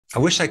I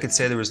wish I could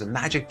say there was a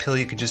magic pill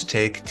you could just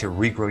take to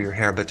regrow your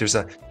hair, but there's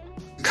a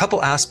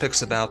couple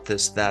aspects about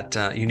this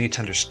that you need to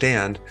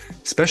understand,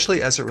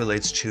 especially as it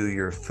relates to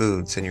your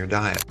foods and your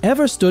diet.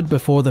 Ever stood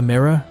before the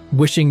mirror,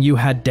 wishing you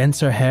had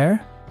denser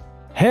hair?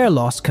 Hair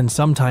loss can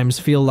sometimes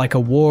feel like a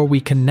war we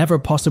can never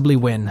possibly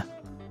win.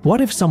 What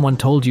if someone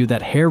told you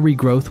that hair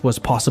regrowth was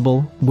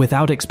possible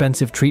without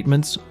expensive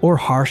treatments or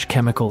harsh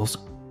chemicals?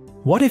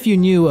 What if you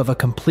knew of a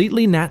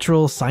completely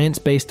natural,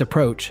 science-based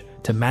approach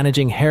to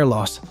managing hair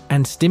loss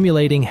and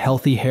stimulating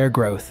healthy hair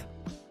growth?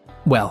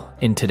 Well,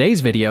 in today's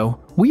video,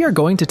 we are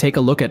going to take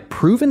a look at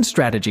proven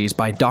strategies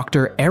by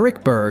Dr.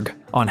 Eric Berg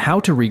on how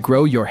to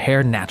regrow your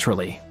hair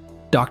naturally.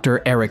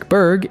 Dr. Eric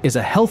Berg is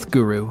a health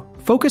guru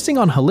focusing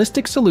on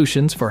holistic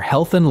solutions for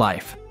health and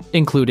life,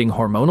 including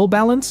hormonal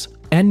balance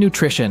and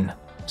nutrition.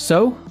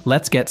 So,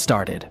 let's get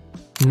started.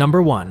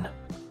 Number 1.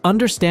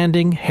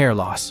 Understanding hair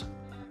loss.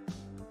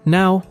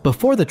 Now,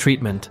 before the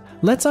treatment,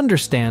 let's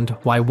understand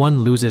why one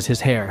loses his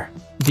hair.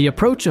 The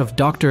approach of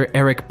Dr.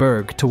 Eric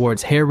Berg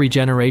towards hair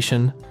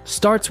regeneration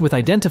starts with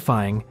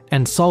identifying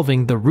and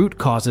solving the root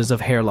causes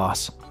of hair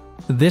loss.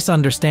 This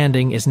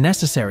understanding is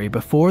necessary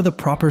before the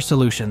proper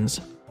solutions.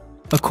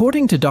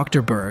 According to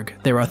Dr. Berg,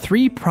 there are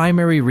 3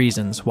 primary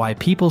reasons why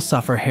people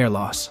suffer hair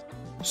loss: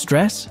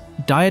 stress,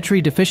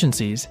 dietary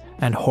deficiencies,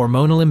 and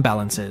hormonal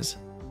imbalances.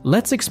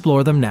 Let's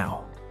explore them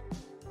now.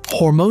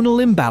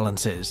 Hormonal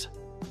imbalances.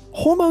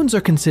 Hormones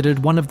are considered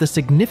one of the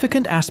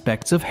significant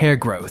aspects of hair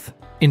growth.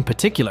 In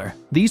particular,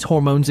 these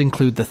hormones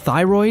include the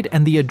thyroid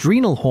and the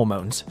adrenal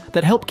hormones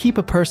that help keep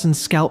a person's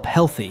scalp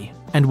healthy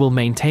and will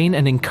maintain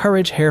and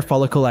encourage hair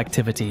follicle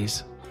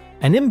activities.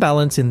 An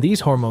imbalance in these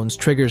hormones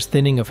triggers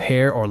thinning of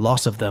hair or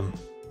loss of them.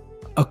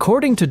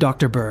 According to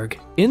Dr. Berg,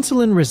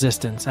 insulin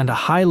resistance and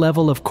a high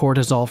level of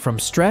cortisol from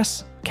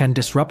stress can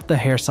disrupt the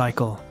hair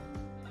cycle.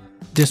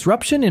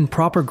 Disruption in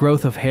proper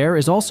growth of hair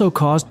is also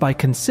caused by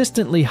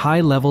consistently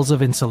high levels of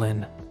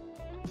insulin.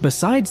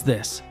 Besides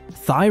this,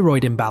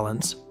 thyroid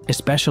imbalance,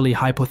 especially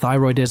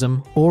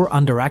hypothyroidism or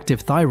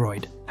underactive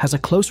thyroid, has a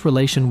close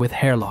relation with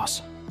hair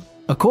loss.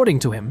 According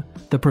to him,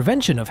 the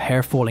prevention of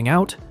hair falling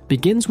out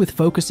begins with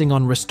focusing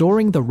on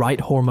restoring the right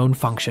hormone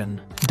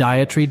function.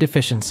 Dietary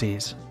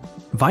deficiencies.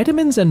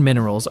 Vitamins and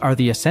minerals are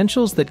the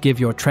essentials that give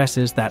your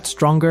tresses that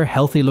stronger,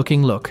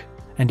 healthy-looking look,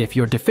 and if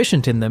you're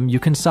deficient in them, you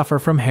can suffer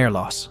from hair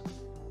loss.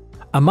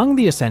 Among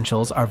the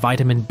essentials are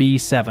vitamin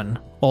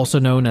B7, also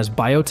known as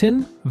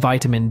biotin,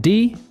 vitamin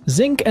D,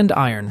 zinc, and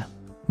iron.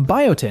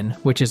 Biotin,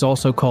 which is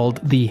also called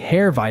the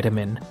hair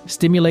vitamin,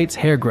 stimulates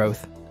hair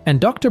growth, and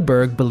Dr.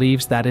 Berg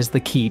believes that is the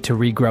key to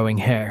regrowing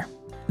hair.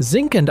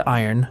 Zinc and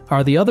iron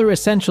are the other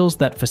essentials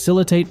that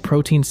facilitate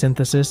protein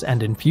synthesis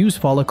and infuse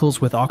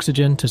follicles with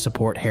oxygen to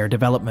support hair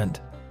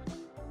development.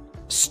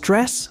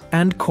 Stress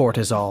and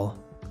cortisol.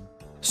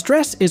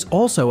 Stress is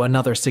also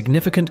another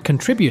significant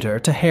contributor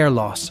to hair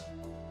loss.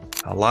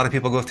 A lot of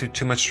people go through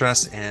too much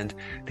stress and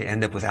they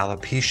end up with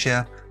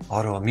alopecia,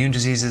 autoimmune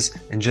diseases,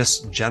 and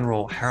just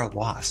general hair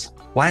loss.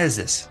 Why is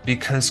this?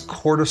 Because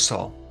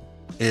cortisol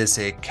is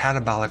a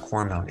catabolic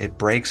hormone. It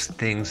breaks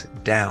things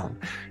down,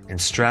 and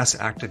stress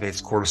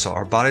activates cortisol.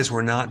 Our bodies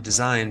were not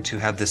designed to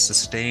have this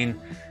sustained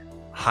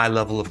high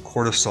level of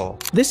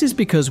cortisol. This is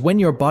because when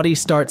your body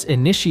starts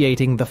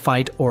initiating the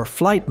fight or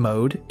flight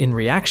mode in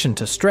reaction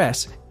to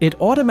stress, it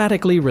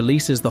automatically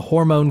releases the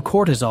hormone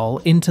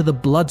cortisol into the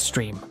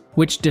bloodstream,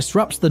 which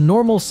disrupts the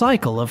normal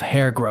cycle of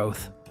hair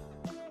growth.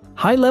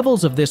 High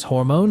levels of this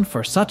hormone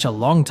for such a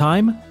long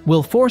time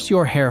will force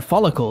your hair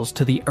follicles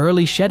to the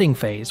early shedding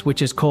phase,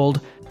 which is called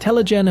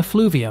telogen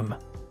effluvium.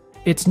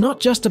 It's not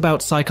just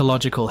about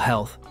psychological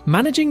health.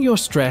 Managing your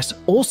stress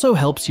also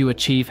helps you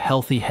achieve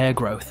healthy hair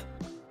growth.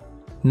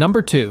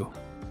 Number 2.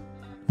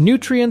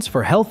 Nutrients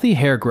for healthy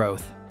hair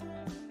growth.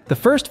 The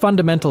first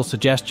fundamental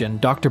suggestion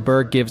Dr.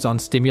 Berg gives on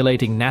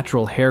stimulating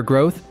natural hair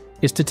growth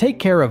is to take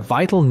care of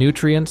vital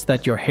nutrients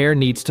that your hair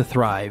needs to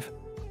thrive.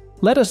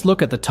 Let us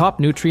look at the top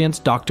nutrients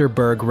Dr.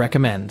 Berg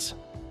recommends.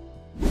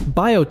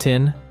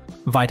 Biotin,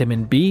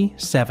 vitamin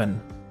B7.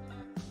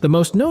 The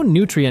most known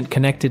nutrient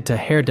connected to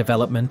hair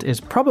development is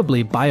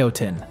probably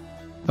biotin.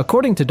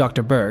 According to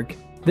Dr. Berg,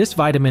 this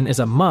vitamin is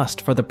a must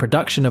for the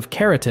production of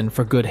keratin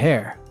for good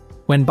hair.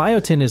 When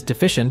biotin is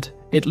deficient,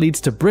 it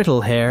leads to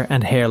brittle hair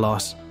and hair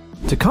loss.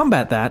 To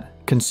combat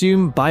that,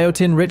 consume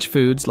biotin-rich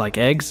foods like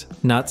eggs,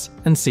 nuts,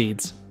 and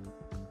seeds.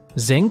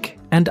 Zinc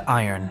and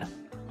iron.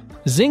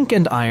 Zinc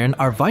and iron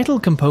are vital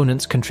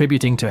components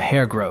contributing to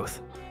hair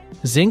growth.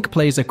 Zinc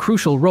plays a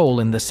crucial role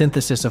in the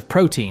synthesis of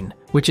protein,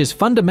 which is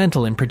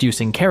fundamental in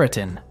producing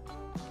keratin.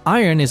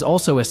 Iron is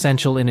also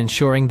essential in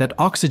ensuring that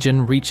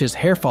oxygen reaches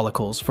hair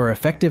follicles for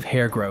effective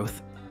hair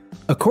growth.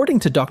 According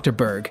to Dr.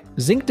 Berg,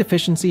 zinc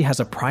deficiency has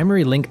a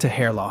primary link to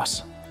hair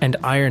loss, and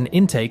iron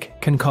intake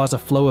can cause a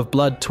flow of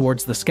blood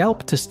towards the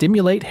scalp to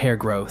stimulate hair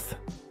growth.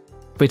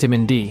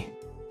 Vitamin D.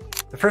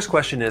 The first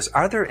question is,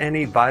 are there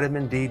any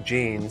vitamin D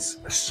genes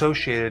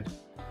associated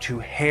to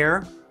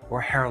hair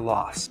or hair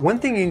loss? One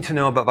thing you need to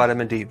know about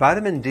vitamin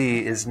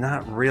D is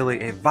not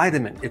really a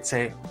vitamin, it's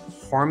a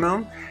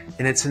hormone,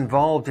 and it's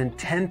involved in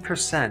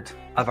 10%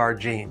 of our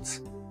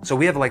genes. So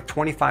we have like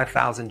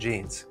 25,000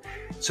 genes.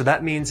 So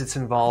that means it's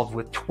involved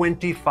with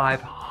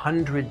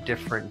 2,500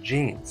 different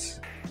genes.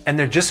 And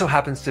there just so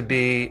happens to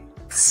be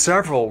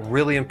several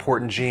really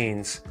important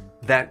genes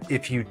that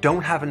if you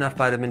don't have enough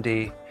vitamin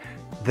D,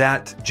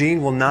 that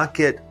gene will not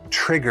get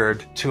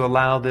triggered to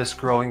allow this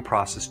growing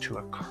process to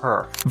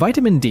occur.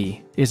 Vitamin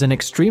D is an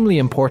extremely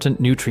important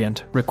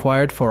nutrient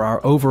required for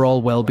our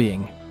overall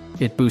well-being.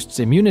 It boosts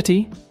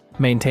immunity,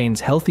 maintains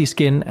healthy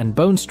skin and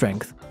bone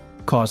strength,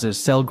 causes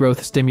cell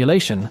growth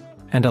stimulation,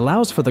 and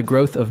allows for the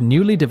growth of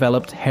newly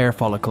developed hair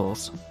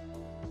follicles.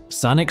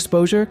 Sun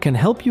exposure can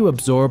help you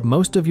absorb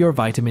most of your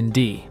vitamin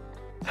D.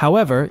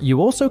 However,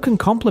 you also can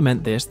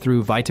complement this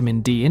through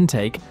vitamin D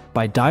intake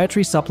by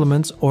dietary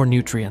supplements or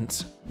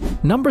nutrients.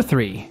 Number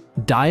 3.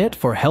 Diet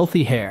for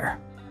healthy hair.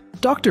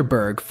 Dr.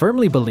 Berg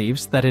firmly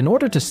believes that in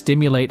order to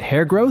stimulate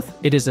hair growth,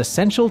 it is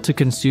essential to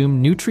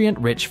consume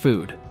nutrient-rich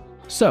food.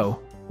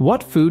 So,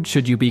 what food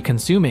should you be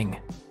consuming?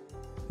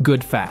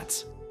 Good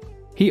fats.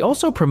 He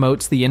also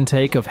promotes the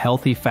intake of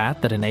healthy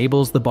fat that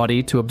enables the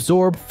body to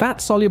absorb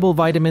fat-soluble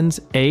vitamins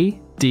A,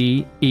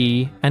 D,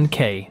 E, and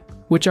K,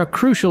 which are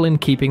crucial in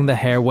keeping the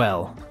hair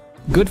well.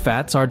 Good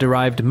fats are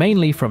derived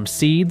mainly from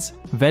seeds,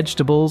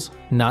 vegetables,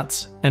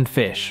 nuts, and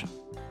fish.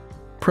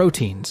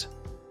 Proteins.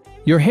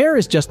 Your hair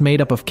is just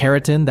made up of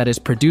keratin that is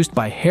produced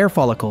by hair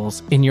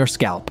follicles in your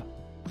scalp.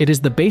 It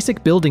is the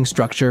basic building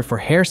structure for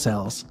hair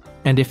cells,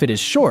 and if it is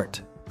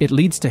short, it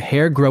leads to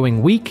hair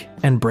growing weak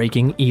and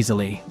breaking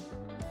easily.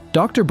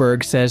 Dr.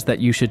 Berg says that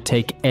you should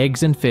take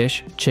eggs and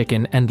fish,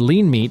 chicken, and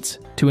lean meats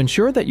to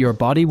ensure that your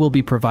body will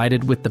be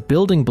provided with the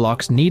building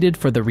blocks needed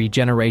for the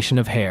regeneration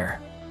of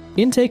hair.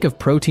 Intake of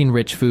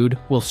protein-rich food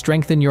will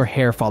strengthen your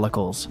hair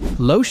follicles.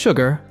 Low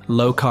sugar,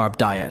 low carb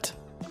diet.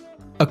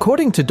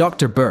 According to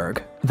Dr.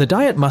 Berg, the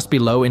diet must be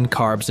low in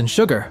carbs and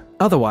sugar,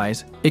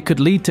 otherwise it could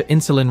lead to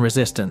insulin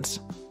resistance.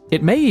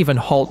 It may even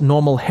halt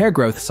normal hair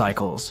growth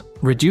cycles.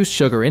 Reduced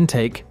sugar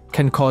intake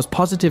can cause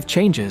positive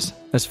changes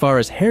as far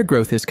as hair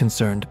growth is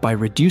concerned by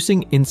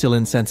reducing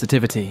insulin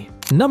sensitivity.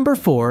 Number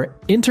 4.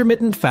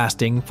 Intermittent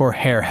fasting for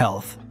hair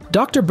health.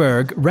 Dr.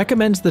 Berg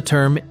recommends the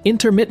term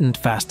intermittent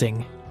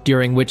fasting,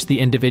 during which the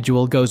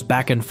individual goes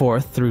back and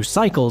forth through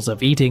cycles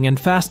of eating and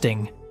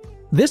fasting.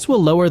 This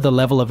will lower the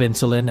level of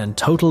insulin and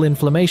total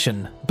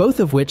inflammation, both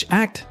of which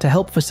act to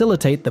help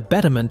facilitate the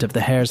betterment of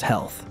the hair's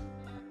health.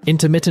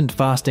 Intermittent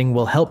fasting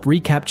will help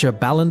recapture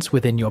balance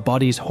within your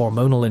body's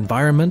hormonal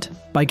environment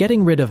by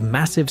getting rid of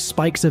massive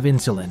spikes of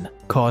insulin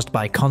caused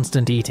by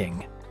constant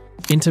eating.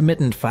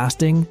 Intermittent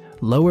fasting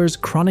lowers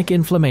chronic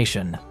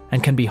inflammation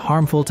and can be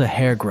harmful to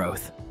hair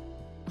growth.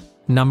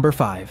 Number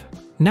 5.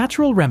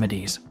 Natural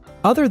remedies.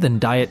 Other than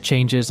diet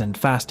changes and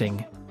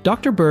fasting,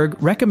 Dr. Berg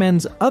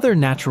recommends other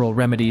natural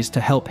remedies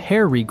to help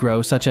hair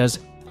regrow, such as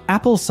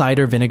apple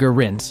cider vinegar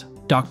rinse.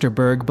 Dr.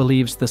 Berg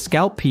believes the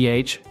scalp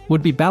pH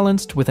would be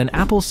balanced with an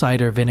apple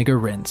cider vinegar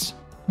rinse.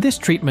 This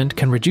treatment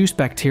can reduce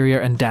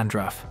bacteria and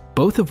dandruff,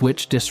 both of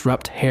which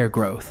disrupt hair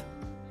growth.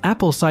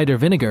 Apple cider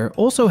vinegar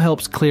also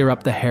helps clear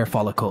up the hair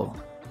follicle.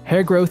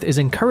 Hair growth is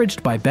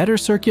encouraged by better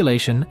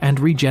circulation and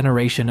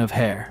regeneration of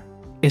hair.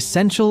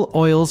 Essential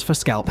oils for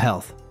scalp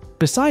health.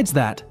 Besides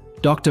that,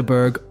 Dr.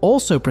 Berg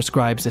also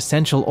prescribes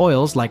essential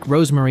oils like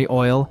rosemary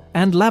oil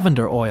and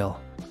lavender oil.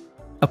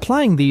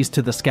 Applying these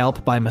to the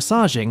scalp by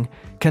massaging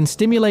can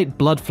stimulate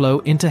blood flow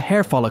into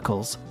hair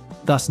follicles,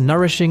 thus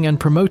nourishing and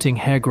promoting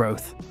hair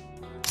growth.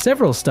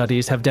 Several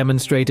studies have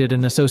demonstrated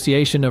an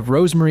association of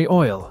rosemary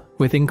oil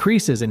with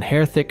increases in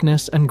hair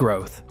thickness and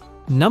growth.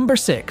 Number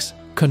 6.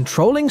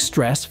 Controlling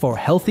stress for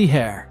healthy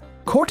hair.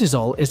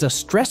 Cortisol is a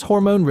stress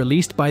hormone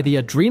released by the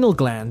adrenal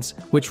glands,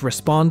 which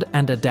respond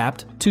and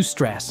adapt to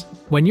stress.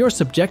 When you're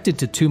subjected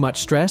to too much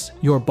stress,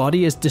 your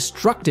body is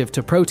destructive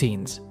to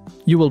proteins.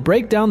 You will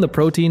break down the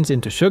proteins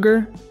into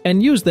sugar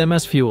and use them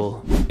as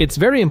fuel. It's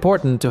very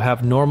important to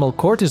have normal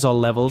cortisol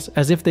levels,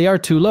 as if they are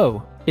too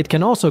low, it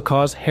can also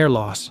cause hair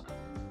loss.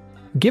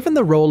 Given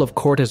the role of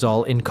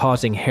cortisol in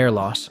causing hair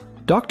loss,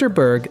 Dr.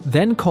 Berg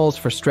then calls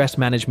for stress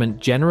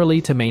management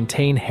generally to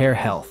maintain hair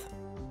health.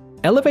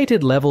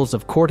 Elevated levels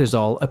of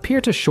cortisol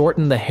appear to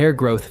shorten the hair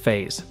growth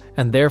phase,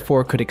 and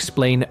therefore could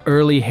explain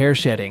early hair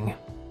shedding.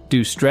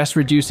 Do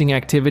stress-reducing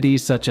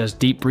activities such as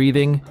deep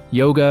breathing,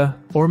 yoga,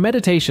 or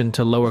meditation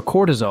to lower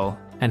cortisol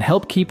and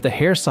help keep the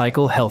hair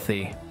cycle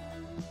healthy.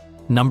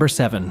 Number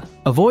 7.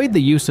 Avoid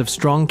the use of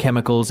strong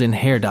chemicals in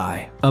hair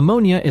dye.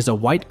 Ammonia is a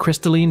white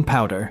crystalline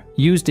powder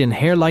used in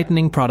hair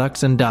lightening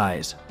products and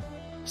dyes.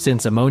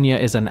 Since ammonia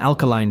is an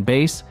alkaline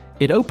base,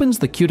 it opens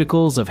the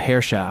cuticles of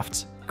hair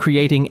shafts,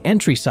 creating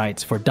entry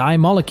sites for dye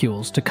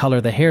molecules to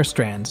color the hair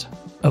strands.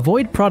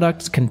 Avoid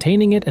products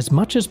containing it as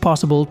much as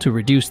possible to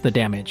reduce the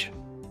damage.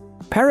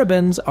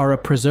 Parabens are a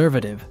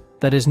preservative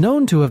that is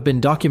known to have been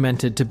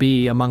documented to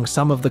be among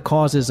some of the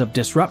causes of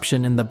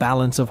disruption in the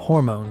balance of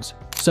hormones.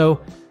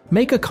 So,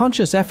 make a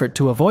conscious effort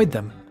to avoid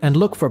them and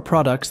look for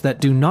products that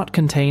do not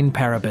contain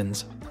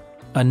parabens.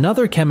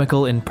 Another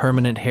chemical in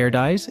permanent hair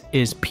dyes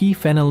is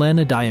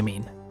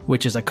p-phenylenediamine,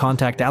 which is a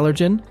contact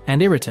allergen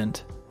and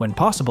irritant. When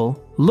possible,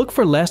 look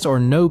for less or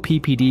no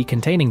PPD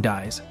containing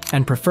dyes,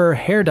 and prefer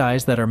hair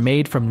dyes that are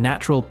made from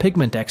natural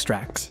pigment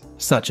extracts,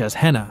 such as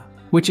henna,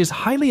 which is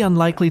highly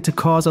unlikely to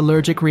cause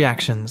allergic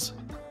reactions.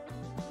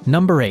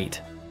 Number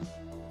 8.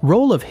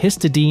 Role of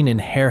histidine in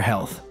hair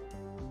health.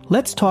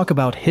 Let's talk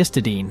about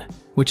histidine,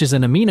 which is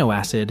an amino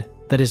acid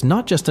that is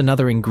not just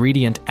another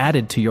ingredient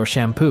added to your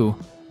shampoo,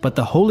 but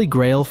the holy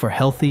grail for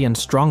healthy and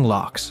strong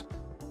locks.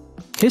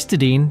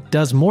 Histidine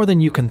does more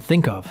than you can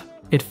think of.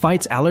 It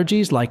fights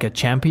allergies like a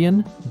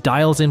champion,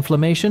 dials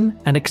inflammation,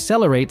 and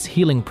accelerates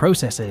healing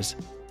processes.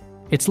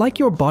 It's like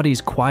your body's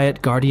quiet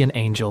guardian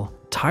angel,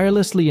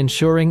 tirelessly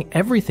ensuring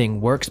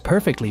everything works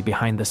perfectly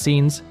behind the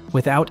scenes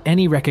without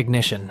any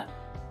recognition.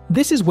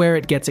 This is where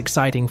it gets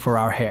exciting for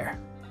our hair.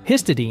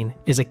 Histidine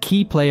is a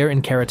key player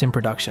in keratin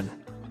production,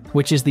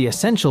 which is the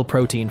essential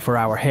protein for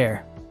our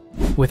hair.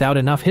 Without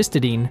enough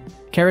histidine,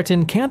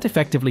 keratin can't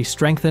effectively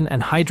strengthen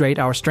and hydrate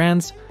our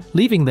strands,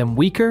 leaving them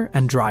weaker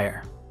and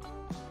drier.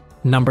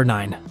 Number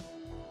 9.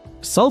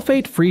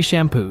 Sulfate-free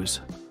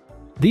shampoos.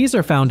 These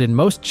are found in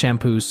most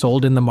shampoos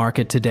sold in the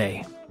market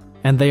today,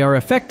 and they are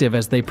effective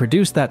as they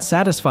produce that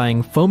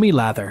satisfying foamy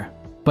lather.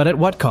 But at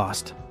what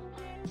cost?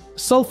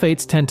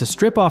 Sulfates tend to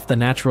strip off the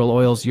natural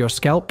oils your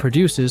scalp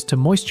produces to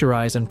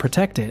moisturize and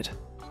protect it.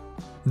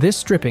 This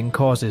stripping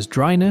causes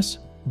dryness,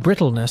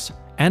 brittleness,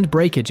 and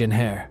breakage in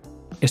hair,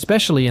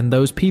 especially in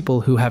those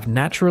people who have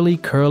naturally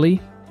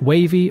curly,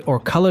 wavy, or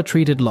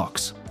color-treated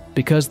locks,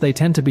 because they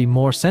tend to be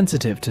more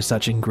sensitive to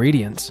such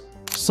ingredients.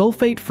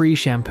 Sulfate-free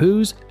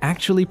shampoos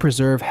actually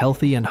preserve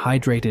healthy and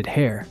hydrated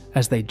hair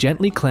as they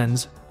gently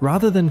cleanse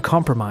rather than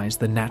compromise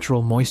the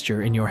natural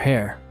moisture in your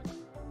hair.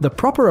 The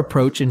proper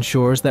approach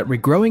ensures that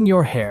regrowing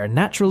your hair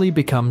naturally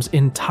becomes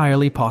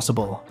entirely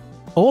possible.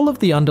 All of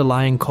the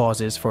underlying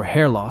causes for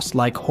hair loss,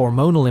 like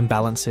hormonal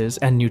imbalances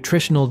and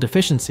nutritional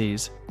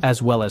deficiencies,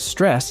 as well as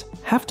stress,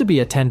 have to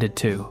be attended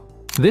to.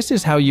 This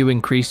is how you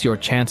increase your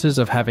chances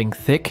of having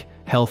thick,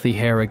 healthy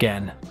hair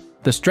again.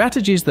 The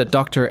strategies that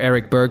Dr.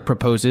 Eric Berg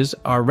proposes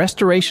are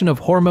restoration of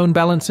hormone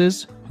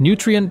balances,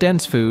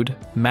 nutrient-dense food,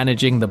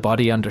 managing the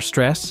body under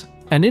stress,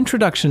 and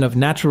introduction of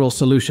natural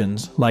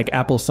solutions like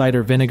apple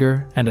cider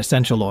vinegar and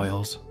essential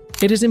oils.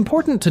 It is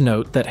important to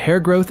note that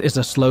hair growth is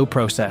a slow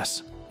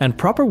process, and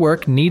proper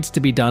work needs to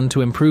be done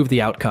to improve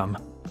the outcome.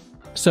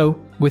 So,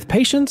 with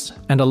patience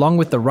and along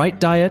with the right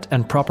diet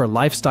and proper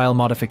lifestyle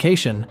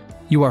modification,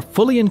 you are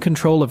fully in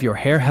control of your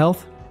hair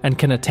health and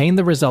can attain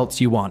the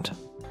results you want.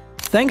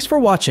 Thanks for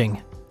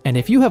watching, and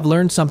if you have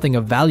learned something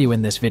of value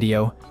in this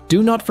video,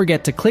 do not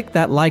forget to click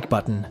that like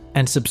button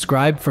and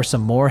subscribe for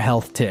some more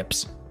health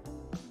tips.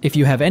 If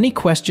you have any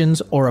questions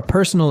or a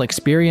personal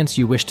experience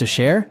you wish to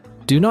share,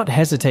 do not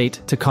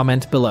hesitate to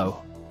comment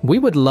below. We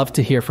would love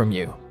to hear from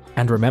you.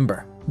 And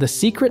remember, the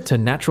secret to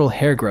natural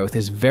hair growth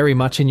is very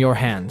much in your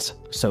hands,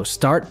 so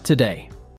start today.